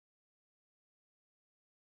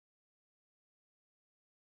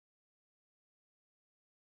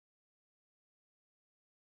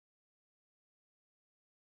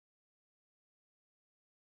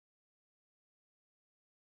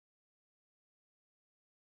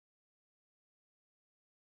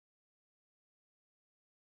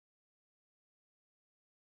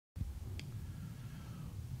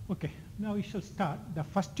Okay, now we shall start the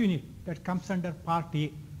first unit that comes under part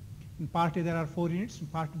A. In part A there are 4 units, in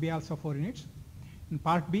part B also 4 units. In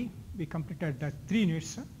part B we completed the 3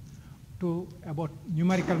 units to about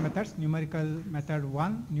numerical methods, numerical method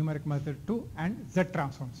 1, numerical method 2 and Z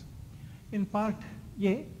transforms. In part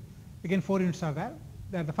A again 4 units are there.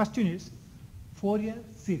 There the first unit is Fourier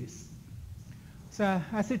series. So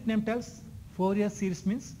as its name tells, Fourier series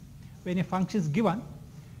means when a function is given,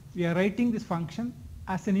 we are writing this function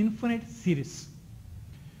as an infinite series.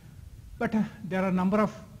 But there are a number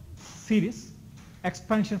of series,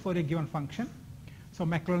 expansion for a given function. So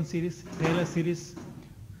Maclaurin series, Taylor series.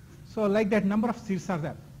 So like that number of series are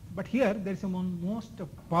there. But here there is a most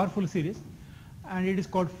powerful series and it is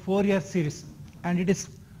called Fourier series. And it is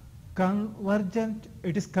convergent,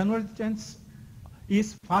 convergence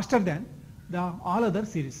is faster than the all other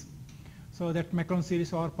series. So that Maclaurin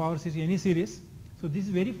series or power series, any series. So this is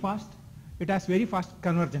very fast. It has very fast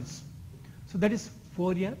convergence. So that is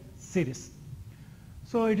Fourier series.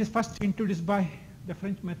 So it is first introduced by the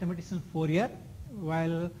French mathematician Fourier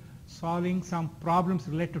while solving some problems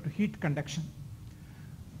related to heat conduction.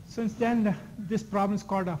 Since then this problem is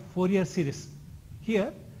called a Fourier series.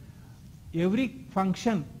 Here every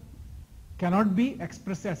function cannot be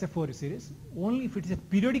expressed as a Fourier series. Only if it is a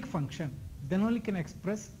periodic function, then only can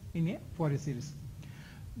express in a Fourier series.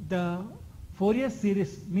 The Fourier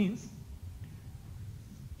series means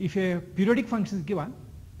if a periodic function is given,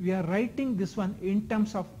 we are writing this one in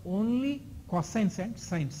terms of only cosines and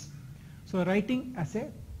sines. So writing as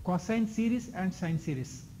a cosine series and sine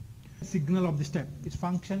series. Signal of this type. This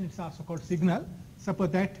function is also called signal. Suppose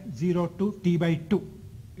that 0 to t by 2.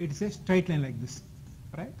 It is a straight line like this.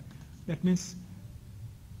 Right? That means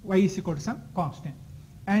y is equal to some constant.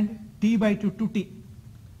 And t by 2 to t.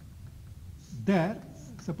 There,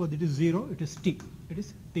 suppose it is 0, it is t. It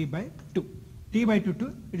is t by 2. T by 2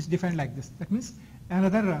 it is defined like this. That means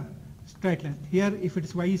another straight line. Here if it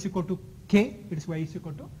is y is equal to k, it is y is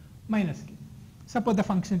equal to minus k. Suppose the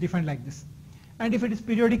function is defined like this. And if it is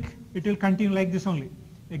periodic, it will continue like this only.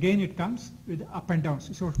 Again it comes with up and downs.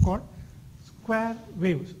 It's what is called square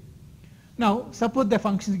waves. Now suppose the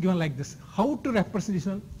function is given like this. How to represent this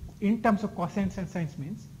one in terms of cosines and sines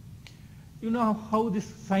means, you know how this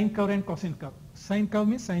sine curve and cosine curve. Sine curve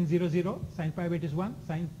means sine 0, 0, sine pi by it is 1,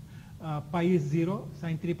 sine pi is 0,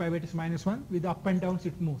 sine 3 pi by it is minus 1. With up and downs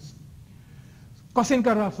it moves. Cosine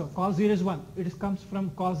curve also, cos 0 is 1. It comes from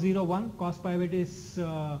cos 0, 1, cos pi by it is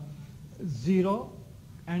 0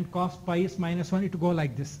 and cos pi is minus 1. It will go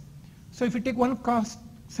like this. So if you take one cos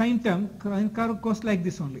sine term, sine curve goes like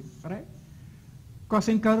this only. Right?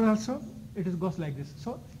 Cosine curve also, it goes like this.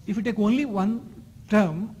 So if you take only one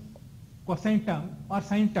term, cosine term or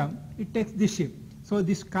sine term, it takes this shape. So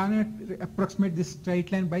this cannot approximate this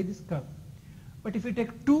straight line by this curve. But if you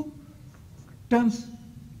take two terms,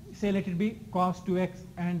 say let it be cos 2x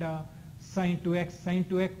and sin 2x, sin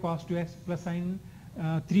 2x cos 2x plus sin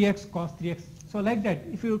 3x cos 3x. So like that,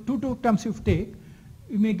 if you two terms you take,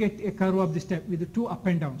 you may get a curve of this type with the two up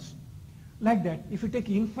and downs. Like that, if you take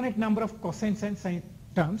infinite number of cosines and sine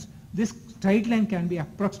terms, this straight line can be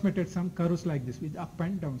approximated some curves like this with up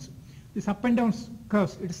and downs. This up and down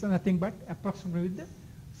curves, it is nothing but approximately with the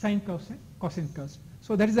sine curves and cosine curves.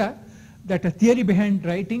 So that is a theory behind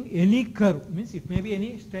writing any curve, means it may be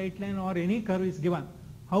any straight line or any curve is given.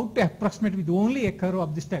 How to approximate with only a curve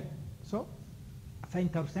of this type. So sine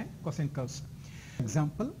curves and cosine curves.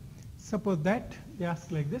 Example, suppose that they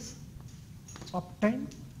ask like this, obtain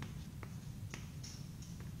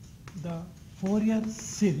the Fourier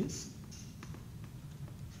series.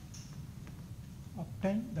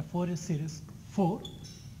 Obtain the Fourier series for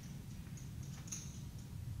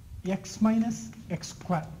x minus x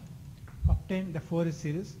square. Obtain the Fourier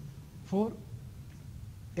series for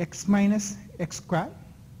x minus x square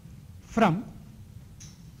from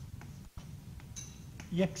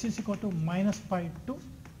x is equal to minus pi to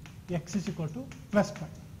x is equal to plus pi.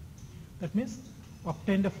 That means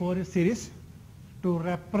obtain the Fourier series to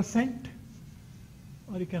represent,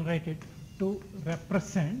 or you can write it to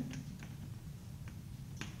represent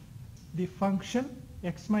the function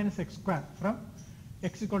x minus x square from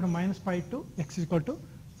x equal to minus pi to x is equal to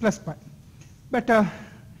plus pi. But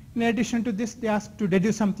in addition to this, they ask to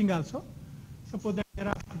deduce something also. Suppose that they are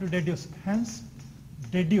asked to deduce. Hence,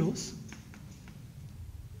 deduce,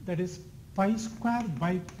 that is pi square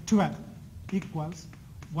by 12 equals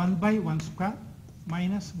 1 by 1 square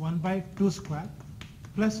minus 1 by 2 square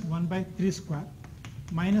plus 1 by 3 square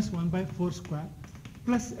minus 1 by 4 square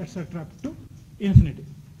plus etc. up to infinity.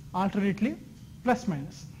 Alternately plus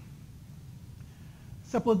minus.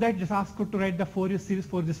 Suppose that it is asked to write the Fourier series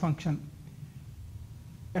for this function.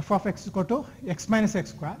 f of x is equal to x minus x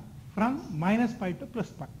square from minus pi to plus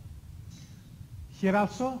pi. Here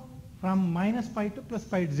also from minus pi to plus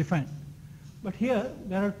pi is defined. But here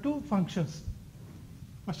there are two functions.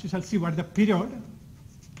 First you shall see what the period.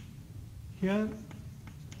 Here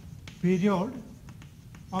period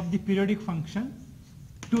of the periodic function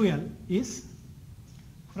 2L is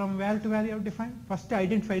from where to where you have defined. First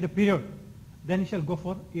identify the period, then you shall go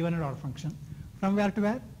for even and odd function. From where to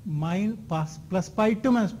where? Plus pi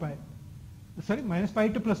to minus pi. Sorry, minus pi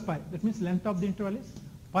to plus pi. That means length of the interval is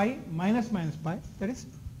pi minus minus pi, that is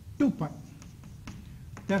 2 pi.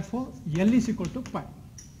 Therefore, L is equal to pi.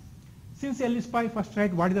 Since L is pi, first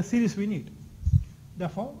write what is the series we need.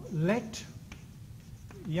 Therefore, let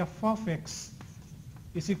f of x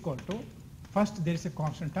is equal to, first there is a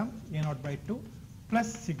constant term a0 by 2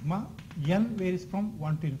 plus sigma n varies from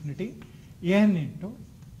 1 to infinity n into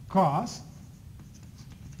cos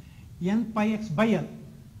n pi x by L.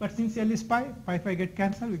 But since L is pi, pi get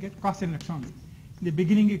cancelled, we get cos n x only. In the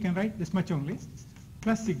beginning you can write this much only,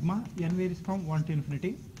 plus sigma n varies from 1 to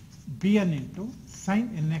infinity bn into sin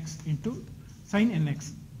nx into sin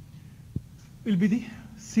nx will be the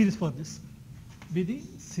series for this, be the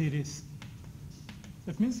series.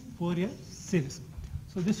 That means Fourier series.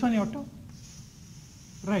 So this one you have to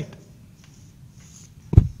write.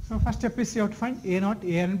 So first step is you have to find a0,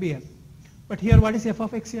 a and bl. But here what is f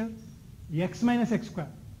of x here? X minus x square.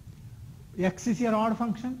 X is your odd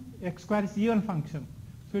function, x square is even function.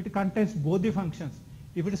 So it contains both the functions.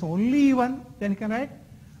 If it is only even, then you can write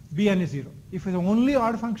bn is 0. If it is only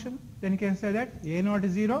odd function, then you can say that a0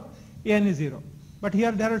 is 0, an is 0. But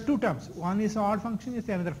here there are two terms. One is odd function, is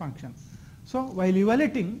another function. So while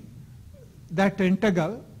evaluating that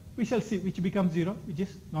integral, we shall see which becomes 0, which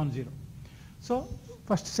is non-zero. So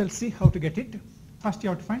first we shall see how to get it. First you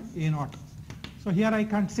have to find a0. So here I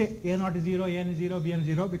can't say a0 is 0, an is 0, bn is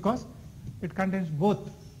 0 because it contains both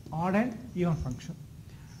odd and even function.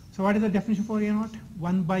 So what is the definition for a0?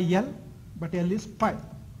 1 by L, but L is pi.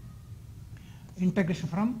 Integration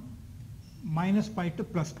from minus pi to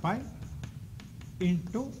plus pi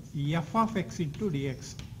into f of x into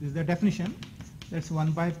dx. This is the definition. That's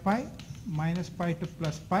 1 by pi minus pi to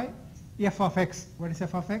plus pi f of x. What is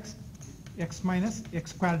f of x? X minus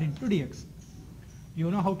x squared into dx. You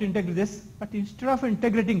know how to integrate this, but instead of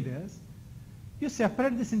integrating this, you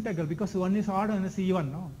separate this integral because one is odd and one is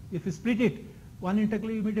even. No? If you split it, one integral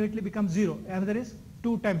immediately becomes 0. Another is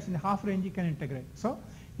 2 times in the half range you can integrate. So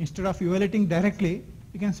instead of evaluating directly,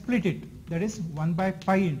 you can split it. That is 1 by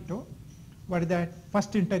pi into, what is that?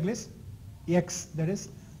 First integral is x, that is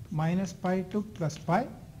minus pi to plus pi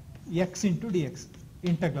x into dx.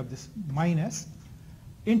 Integral of this minus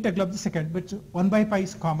integral of the second, but 1 by pi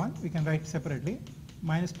is common, we can write separately,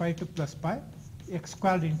 minus pi to plus pi x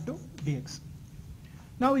squared into dx.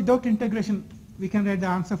 Now without integration, we can write the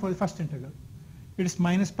answer for the first integral. It is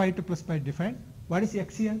minus pi to plus pi defined. What is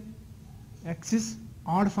x here? X is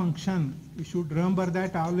odd function. You should remember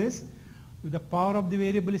that always. If the power of the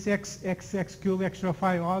variable is x, x cube, x to the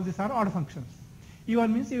 5, all these are odd functions.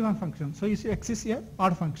 Even means even function. So you see x is here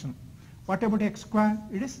odd function. What about x squared?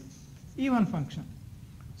 It is even function.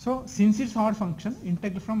 So since it's odd function,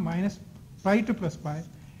 integral from minus pi to plus pi,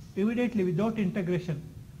 immediately without integration,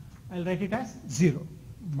 I'll write it as 0.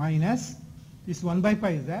 Minus this 1 by pi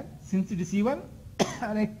is there. Since it is even,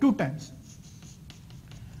 I write 2 times.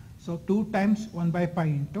 So 2 times 1 by pi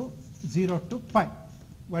into 0 to pi.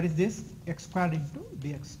 What is this? X squared into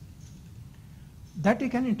dx. That you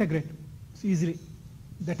can integrate easily.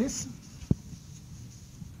 That is,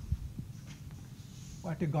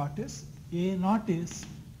 what you got is a0 is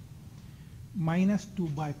minus 2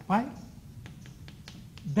 by pi.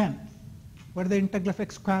 Then what is the integral of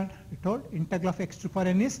x squared? We told integral of x to the power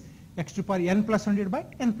n is x to the power n plus 1 divided by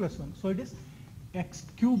n plus 1. So it is x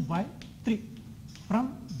cube by 3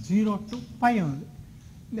 from 0 to pi only.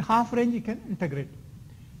 In the half range you can integrate.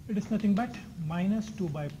 It is nothing but minus 2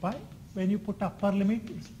 by pi. When you put upper limit,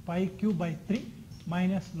 it's pi cube by 3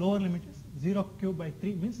 minus lower limit is 0 cube by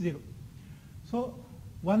 3 means 0. So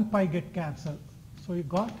 1 pi get cancelled. So you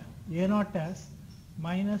got a0 as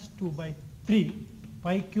minus 2 by 3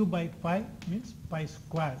 pi cube by pi means pi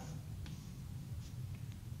squared.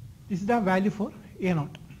 This is the value for a0.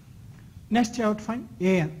 Next you have to find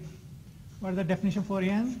an. What is the definition for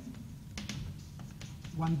an?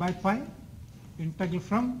 1 by pi integral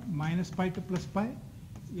from minus pi to plus pi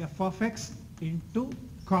f of x into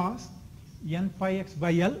cos n pi x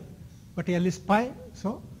by L, but L is pi,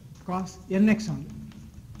 so cos nx only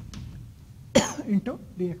into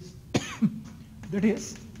dx. That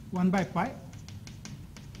is 1 by pi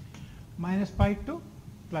minus pi to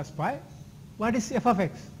plus pi. What is f of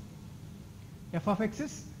x? F of x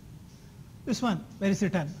is this one. Where is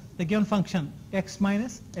written? The given function x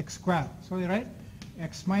minus x square. So we write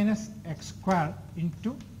x minus x square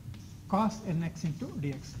into cos nx into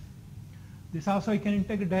dx. This also you can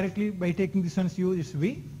integrate directly by taking this one's u is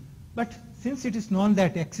v. But since it is known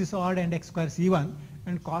that x is odd and x square is even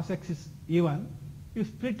and cos x is even, you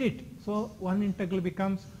split it. So one integral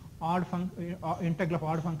becomes integral of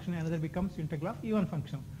odd function, another becomes integral of even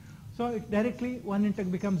function. So it directly one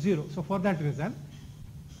integral becomes 0. So for that reason,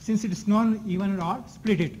 since it is known even and odd,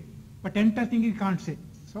 split it. But entire thing you can't say.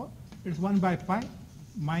 So it is 1 by pi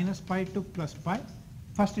minus pi to plus pi.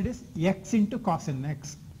 First it is x into cos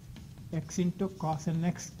nx. X into cos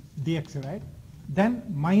nx dx, right? Then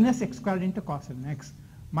minus x squared into cos nx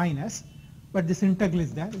minus, but this integral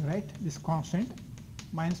is there, right? This constant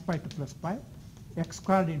minus pi to plus pi, x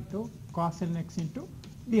squared into cos nx into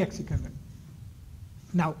dx you can write.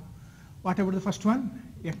 Now, what about the first one?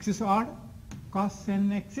 X is odd, cos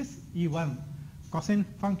nx is even. Cosine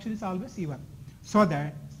function is always even. So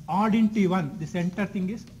that odd into even, this entire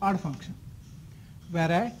thing is odd function.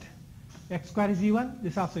 Whereas x square is even,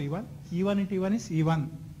 this also even. Even into even is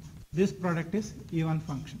even. This product is even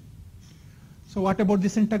function. So what about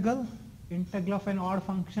this integral? Integral of an odd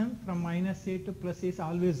function from minus a to plus a is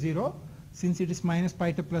always 0. Since it is minus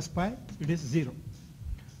pi to plus pi, it is 0.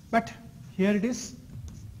 But here it is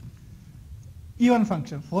even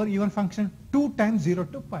function. For even function, 2 times 0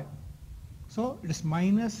 to pi. So it is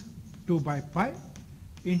minus 2 by pi.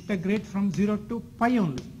 Integrate from 0 to pi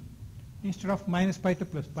only. Instead of minus pi to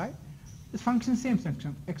plus pi, this function same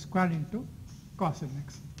function, x squared into cos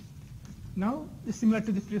nx. Now this is similar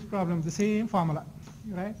to the previous problem, the same formula,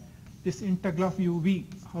 right? This integral of uv,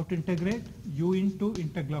 how to integrate? U into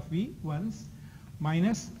integral of v once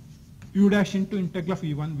minus u dash into integral of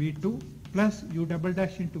v1 v2 plus u double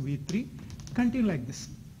dash into v3. Continue like this.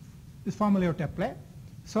 This formula you have to apply.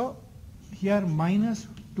 So here minus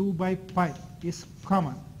 2 by pi is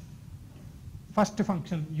common. First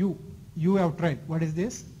function u have to write. What is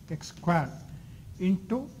this? X squared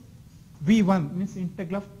into v1 means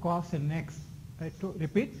integral of cos nx. To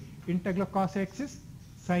repeat, integral of cos x is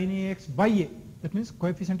sin ax by a. That means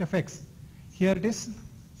coefficient of x. Here it is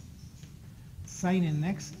sin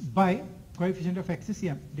nx by coefficient of x is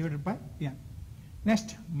n divided by n.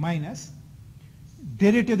 Next minus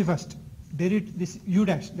derivative of the first. Derivative this u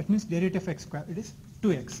dash, that means derivative of x square, it is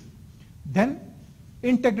 2x. Then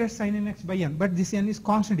integrate sin nx by n, but this n is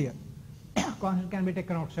constant here. Constant can be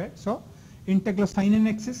taken outside. So integral of sin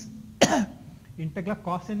nx is integral of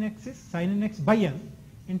cos nx is sin nx by n.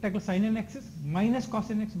 Integral sin nx is minus cos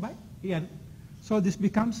nx by n. So this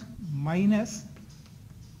becomes minus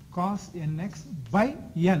cos nx by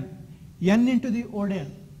n. N into the odd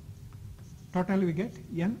n. Total we get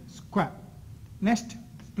n square. Next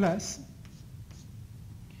plus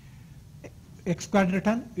x squared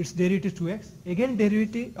return, its derivative 2x. Again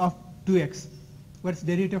derivative of 2x. What is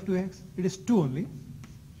derivative of 2x? It is 2 only.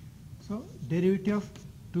 So derivative of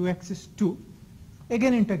 2x is 2.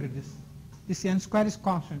 Again integrate this. This n square is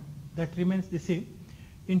constant. That remains the same.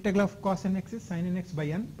 Integral of cos nx is sin nx by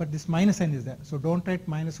n, but this minus n is there. So don't write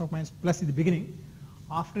minus of minus plus in the beginning.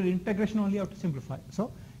 After integration only you have to simplify.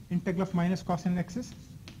 So integral of minus cos nx is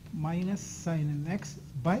minus sin nx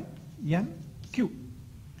by n cube.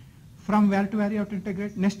 From where to where you have to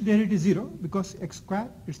integrate? Next derivative is 0 because x square,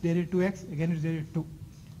 its derivative 2x, again its derivative 2.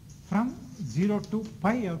 From 0 to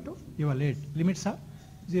pi you have to evaluate. Limits are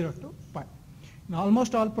 0 to pi. In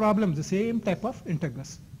almost all problems, the same type of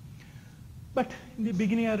integrals. But in the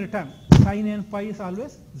beginning I written, sin n pi is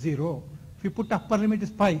always 0. If you put upper limit is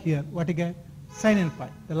pi here, what you get? Sin n pi.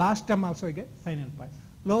 The last term also you get sin n pi.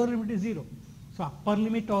 Lower limit is 0. So upper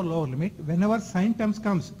limit or lower limit, whenever sin terms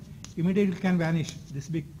comes, immediately can vanish. This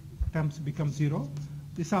big terms become 0.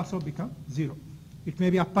 This also become 0. It may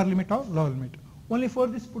be upper limit or lower limit. Only for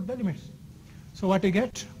this put the limits. So what you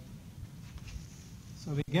get?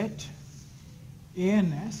 So we get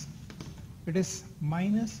ans, it is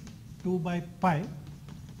minus 2 by pi.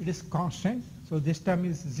 It is constant. So this term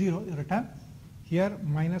is 0 in return. Here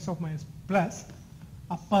minus of minus plus.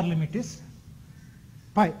 Upper limit is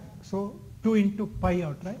pi. So 2 into pi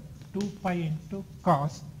outright. 2 pi into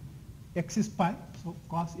cos. X is pi. So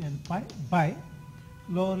cos n pi by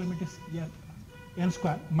lower limit is n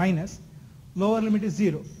square minus lower limit is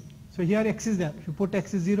 0. So here x is there. If you put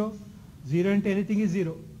x is 0, 0 into anything is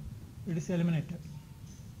 0. It is eliminated.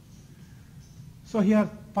 So here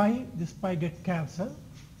pi, this pi get cancelled.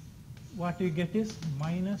 What you get is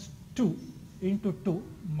minus 2 into 2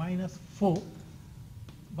 minus 4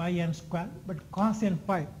 by n square. But cos n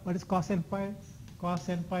pi, what is cos n pi? cos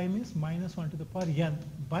n pi means minus 1 to the power n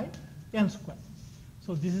by n square.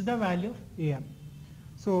 So this is the value of an.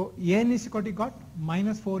 So an is equal to got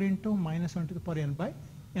minus 4 into minus 1 to the power n by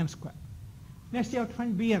n square. Next you have to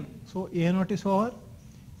find bn. So a0 is over,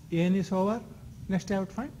 an is over. Next you have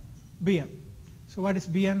to find bn. So what is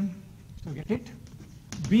bn? So get it.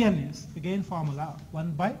 Bn is again formula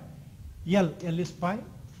 1 by L. L is pi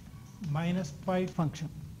minus pi function.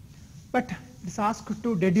 But it is asked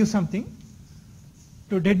to deduce something.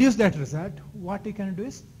 To deduce that result, what you can do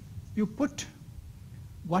is you put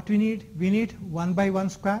what we need 1 by 1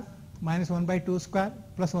 square minus 1 by 2 square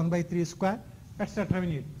plus 1 by 3 square, etc. we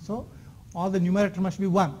need. So all the numerator must be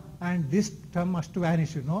 1 and this term must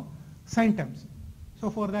vanish, sign terms. So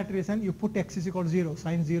for that reason you put x is equal to 0,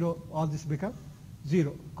 sin 0, all this becomes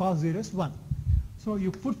 0, cos 0 is 1. So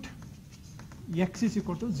you put x is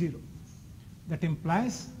equal to 0. That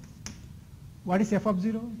implies, what is f of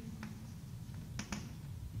 0?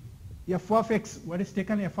 F of x, what is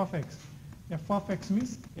taken f of x? F of x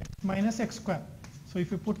means x minus x square. So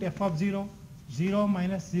if you put f of 0, 0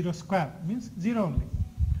 minus 0 square means 0 only.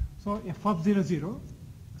 So f of 0, 0.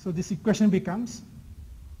 So this equation becomes,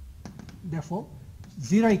 therefore,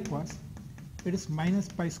 0 equals, it is minus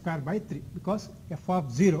pi square by 3 because f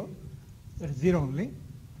of 0, that is 0 only,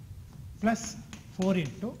 plus 4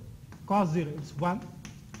 into cos 0 is 1,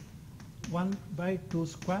 1 by 2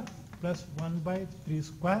 square plus 1 by 3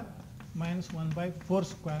 square minus 1 by 4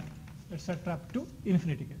 square, etc. up to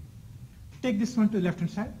infinity. Take this one to the left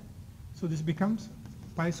hand side. So this becomes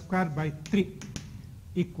pi square by 3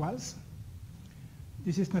 equals,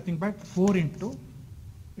 this is nothing but 4 into,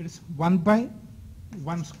 it is 1 by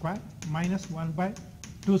 1 square minus 1 by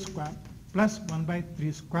 2 square plus 1 by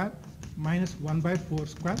 3 square minus 1 by 4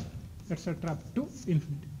 square, etc. up to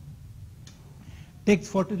infinity. Take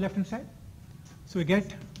 4 to the left hand side. So we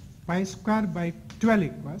get pi square by 12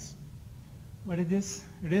 equals, what is this?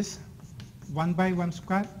 It is 1 by 1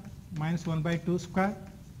 square minus 1 by 2 square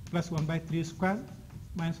plus 1 by 3 square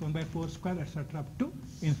minus 1 by 4 square, etc. up to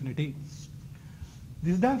infinity.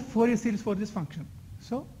 This is the Fourier series for this function.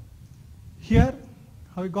 So here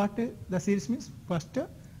how we got the series means first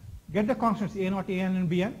get the constants a0, an and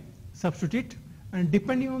bn, substitute, and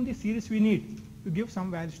depending on the series we need to give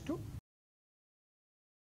some values to